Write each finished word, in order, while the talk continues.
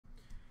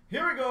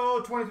Here we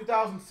go,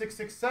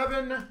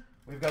 22,667.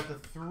 We've got the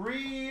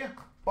 3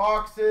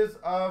 boxes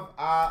of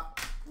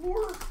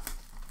Allure.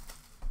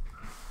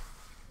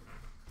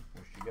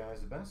 Wish you guys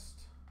the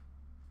best.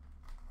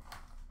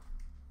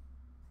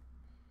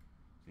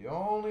 The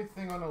only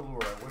thing on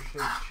Allure I wish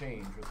they'd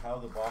change was how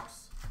the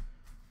box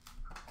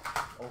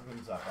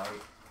opens up. I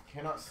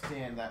cannot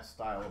stand that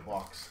style of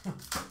box.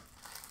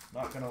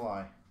 Not gonna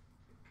lie.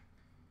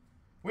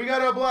 We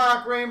got a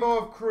black rainbow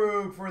of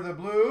Krug for the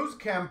Blues,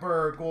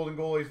 Kemper golden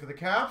goalies for the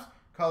Caps,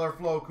 Color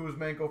Flow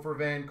Kuzmenko for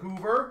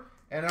Vancouver,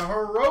 and a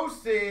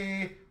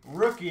Hiroshi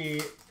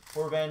rookie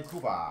for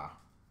Vancouver.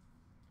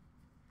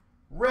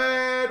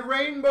 Red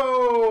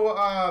rainbow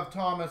of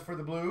Thomas for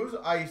the Blues,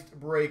 iced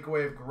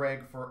breakaway of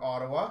Greg for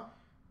Ottawa.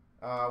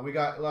 We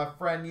got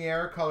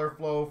Lafreniere Color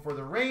Flow for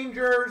the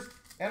Rangers,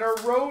 and a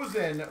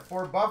Rosen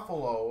for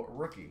Buffalo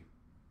rookie.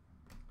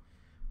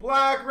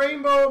 Black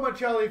Rainbow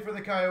Machelli for the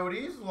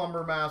Coyotes.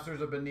 Lumber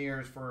Masters of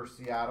Beniers for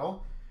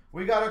Seattle.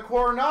 We got a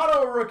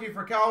Coronado rookie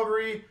for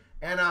Calgary.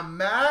 And a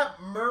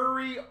Matt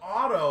Murray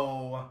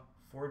auto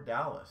for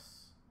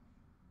Dallas.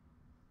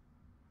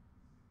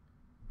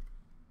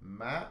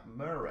 Matt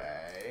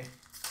Murray.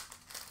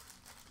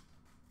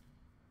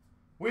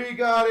 We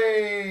got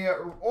a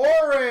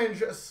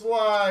orange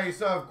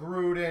slice of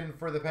Gruden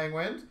for the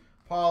Penguins.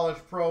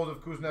 Polished Pros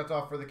of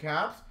Kuznetsov for the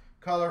Caps.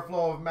 Color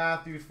Flow of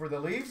Matthews for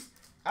the Leafs.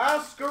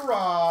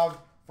 Askarov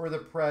for the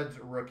Preds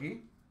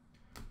rookie.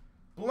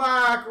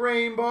 Black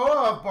Rainbow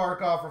of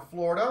Barkov for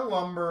Florida.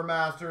 Lumber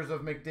Masters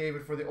of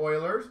McDavid for the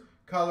Oilers.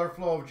 Color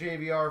Flow of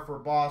JVR for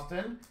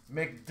Boston.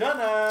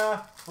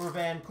 McDonough for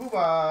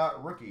Vancouver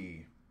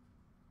rookie.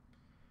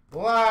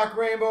 Black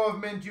Rainbow of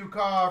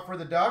Mintyukov for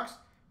the Ducks.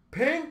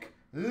 Pink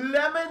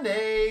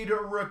Lemonade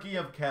rookie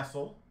of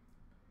Kessel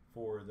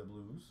for the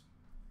Blues.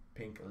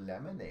 Pink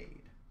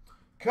Lemonade.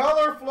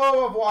 Color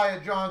Flow of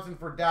Wyatt Johnson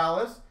for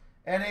Dallas.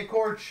 And a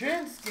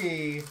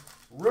Korchinski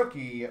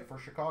rookie for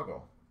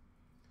Chicago.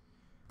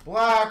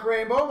 Black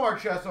Rainbow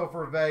Marchesso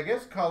for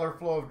Vegas. Color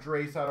Flow of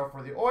Draisaitl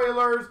for the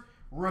Oilers.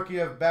 Rookie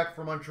of Beck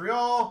for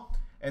Montreal.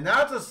 And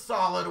that's a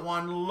solid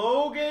one.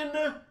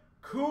 Logan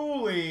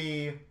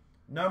Cooley,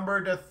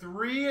 numbered to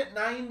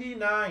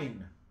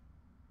 399.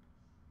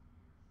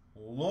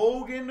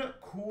 Logan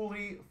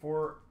Cooley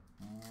for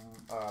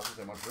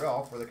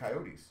Montreal for the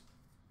Coyotes.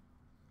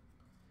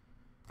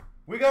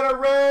 We got a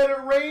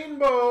red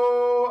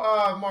rainbow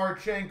of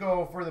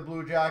Marchenko for the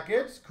Blue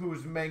Jackets.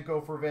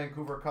 Kuzmenko for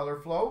Vancouver Color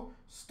Flow.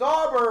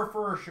 Stauber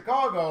for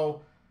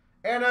Chicago.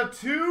 And a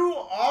 2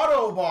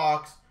 auto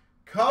box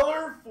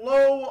Color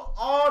Flow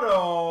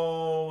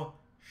auto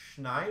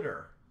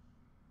Schneider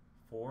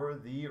for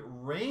the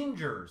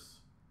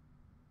Rangers.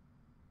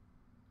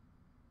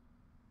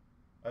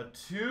 A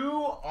 2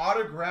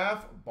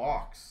 autograph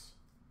box.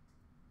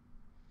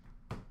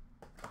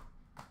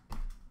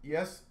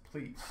 Yes,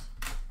 please.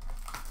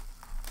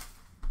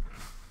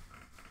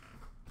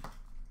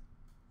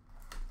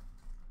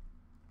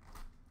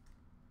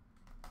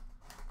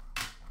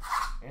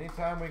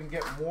 Anytime we can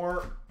get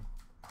more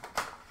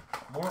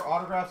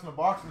autographs in a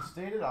box than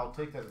stated, I'll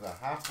take that as a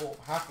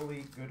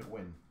happily good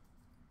win.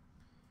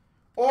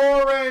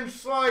 Orange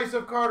slice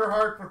of Carter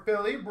Hart for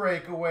Philly.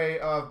 Breakaway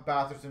of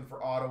Batherson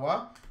for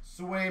Ottawa.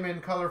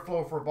 Swayman Color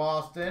Flow for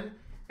Boston.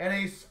 And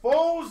a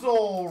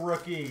Sposal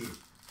rookie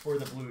for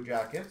the Blue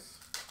Jackets.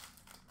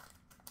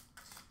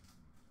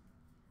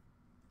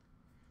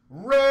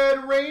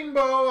 Red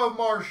Rainbow of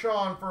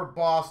Marchand for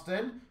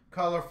Boston.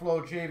 Color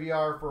Flow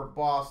JVR for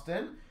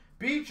Boston.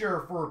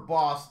 Beecher for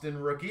Boston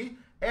rookie.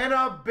 And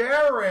a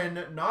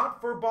Barron,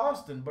 not for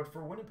Boston, but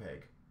for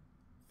Winnipeg.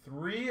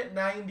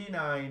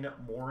 $3.99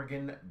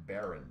 Morgan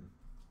Barron.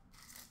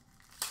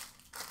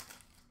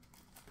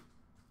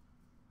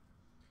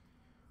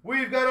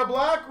 We've got a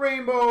Black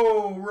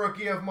Rainbow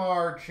rookie of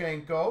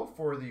Marchenko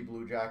for the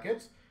Blue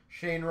Jackets.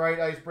 Shane Wright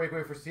Ice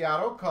Breakaway for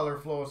Seattle. Color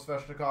Flow of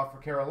Svechnikov for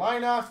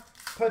Carolina.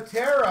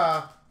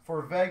 Patera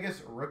for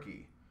Vegas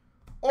rookie.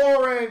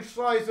 Orange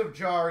slice of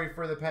Jari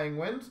for the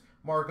Penguins.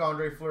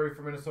 Marc-Andre Fleury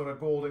for Minnesota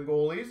Golden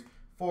Goalies.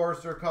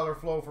 Forrester Color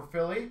Flow for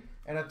Philly.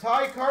 And a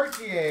Ty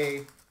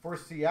Cartier for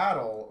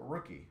Seattle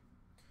rookie.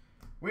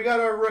 We got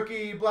a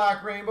rookie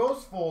Black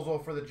Rainbows.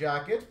 Fulzo for the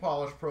Jackets.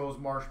 Polished Pros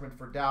Marshman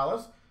for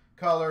Dallas.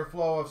 Color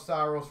Flow of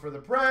Saros for the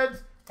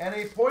Preds. And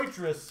a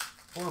Poitras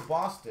for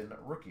Boston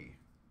rookie.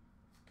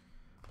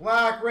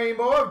 Black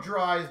Rainbow of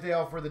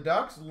Drysdale for the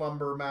Ducks.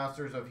 Lumber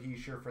Masters of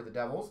Heischer for the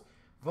Devils.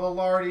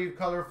 Velarde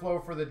Color Flow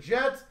for the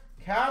Jets.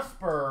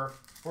 Casper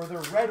for the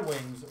Red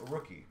Wings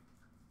rookie.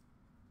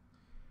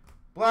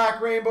 Black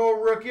Rainbow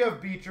rookie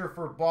of Beecher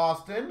for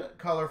Boston.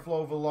 Color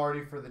Flow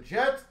Velarde for the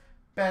Jets.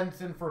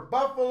 Benson for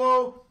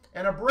Buffalo.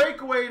 And a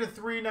breakaway to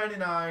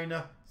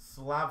 $3.99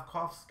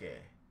 Slavkovsky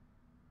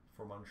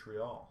for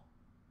Montreal.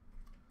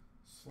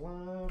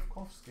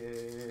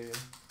 Slavkovsky.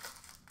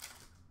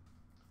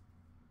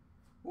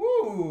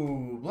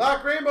 Woo!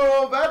 Black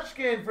Rainbow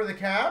Ovechkin for the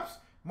Caps.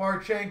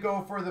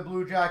 Marchenko for the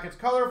Blue Jackets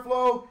Color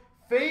Flow.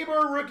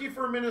 Faber rookie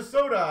for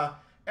Minnesota.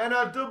 And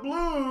a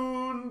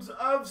doubloons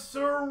of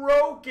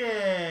Sorokin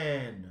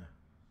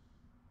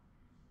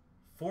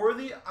For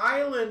the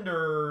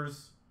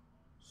Islanders,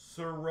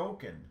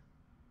 Sorokin.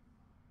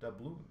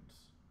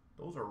 Doubloons.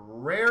 Those are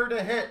rare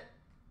to hit.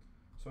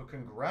 So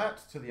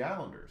congrats to the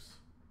Islanders.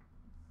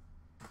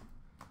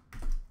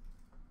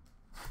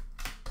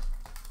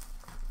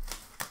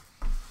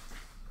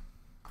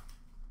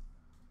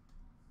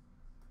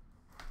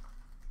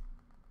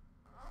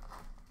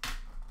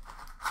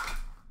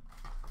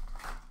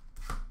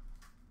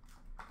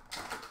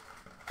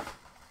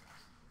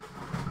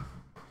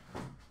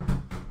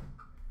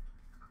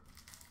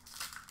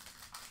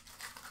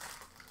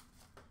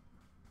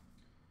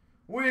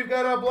 We've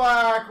got a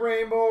black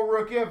rainbow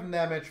rookie of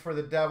Nemec for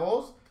the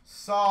Devils,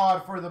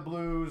 Sod for the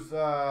Blues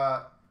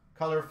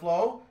color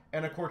flow,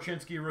 and a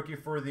Korchinski rookie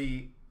for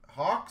the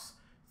Hawks.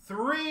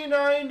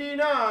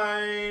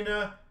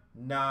 $3.99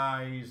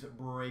 Nyes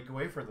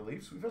breakaway for the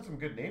Leafs. We've had some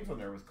good names on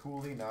there with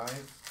Cooley,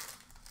 Nyes.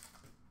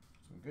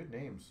 Some good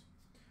names.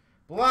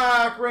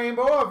 Black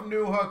rainbow of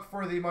Newhook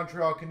for the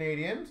Montreal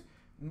Canadiens.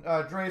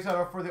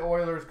 Draisaitl for the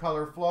Oilers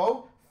color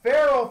flow.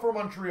 Farrell for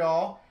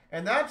Montreal.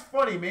 And that's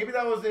funny. Maybe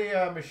that was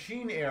a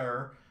machine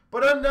error.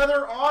 But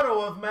another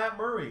auto of Matt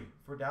Murray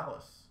for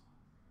Dallas.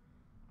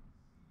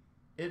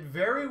 It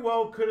very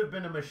well could have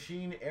been a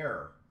machine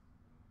error.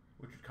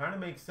 Which would kind of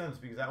make sense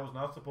because that was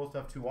not supposed to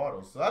have two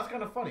autos. So that's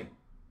kind of funny.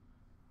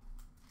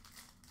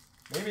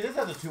 Maybe this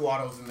has the two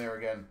autos in there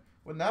again.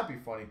 Wouldn't that be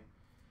funny?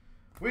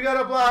 We got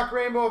a black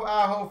rainbow of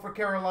Aho for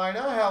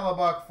Carolina.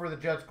 Hellebuck for the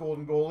Jets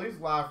Golden Goalies.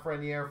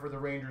 Lafreniere for the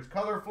Rangers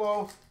color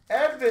flow.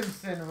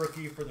 Edvinsson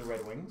rookie for the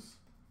Red Wings.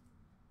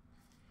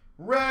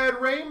 Red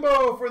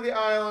rainbow for the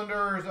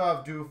Islanders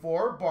of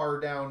Dufour. Bar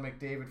down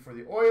McDavid for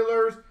the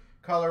Oilers.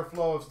 Color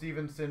flow of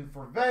Stevenson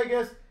for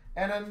Vegas.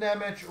 And a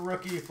Nemec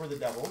rookie for the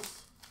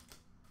Devils.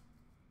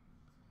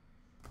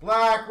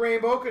 Black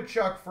rainbow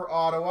Kachuk for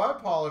Ottawa.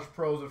 Polished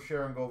pros of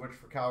Sharangovich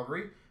for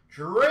Calgary.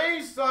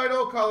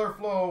 Draisaitl color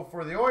flow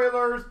for the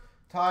Oilers.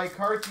 Ty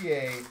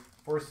Cartier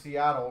for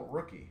Seattle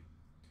rookie.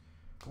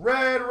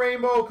 Red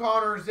rainbow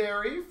Connor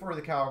Zary for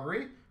the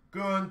Calgary.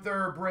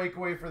 Gunther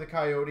breakaway for the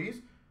Coyotes.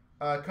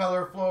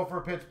 Color flow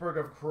for Pittsburgh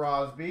of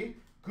Crosby.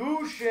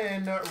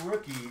 Gushin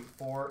rookie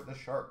for the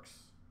Sharks.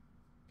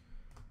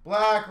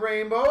 Black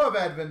rainbow of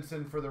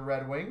Edvinsson for the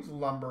Red Wings.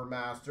 Lumber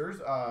Masters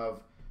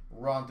of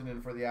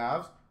Rantanen for the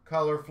Avs.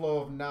 Color flow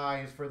of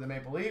Nyes for the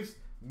Maple Leafs.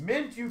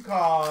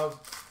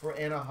 Mintyukov for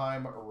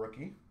Anaheim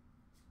rookie.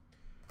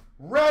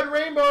 Red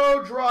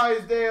rainbow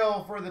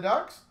Drysdale for the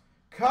Ducks.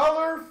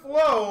 Color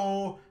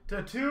flow to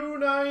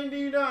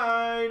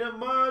 $2.99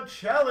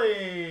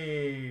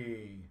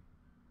 Machelli.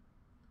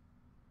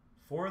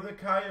 For the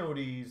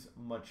Coyotes,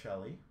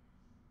 Machelli.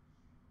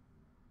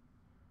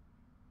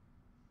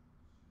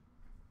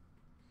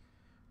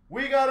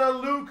 We got a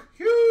Luke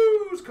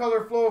Hughes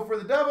color flow for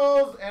the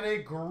Devils and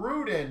a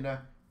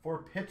Gruden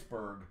for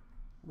Pittsburgh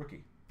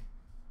rookie.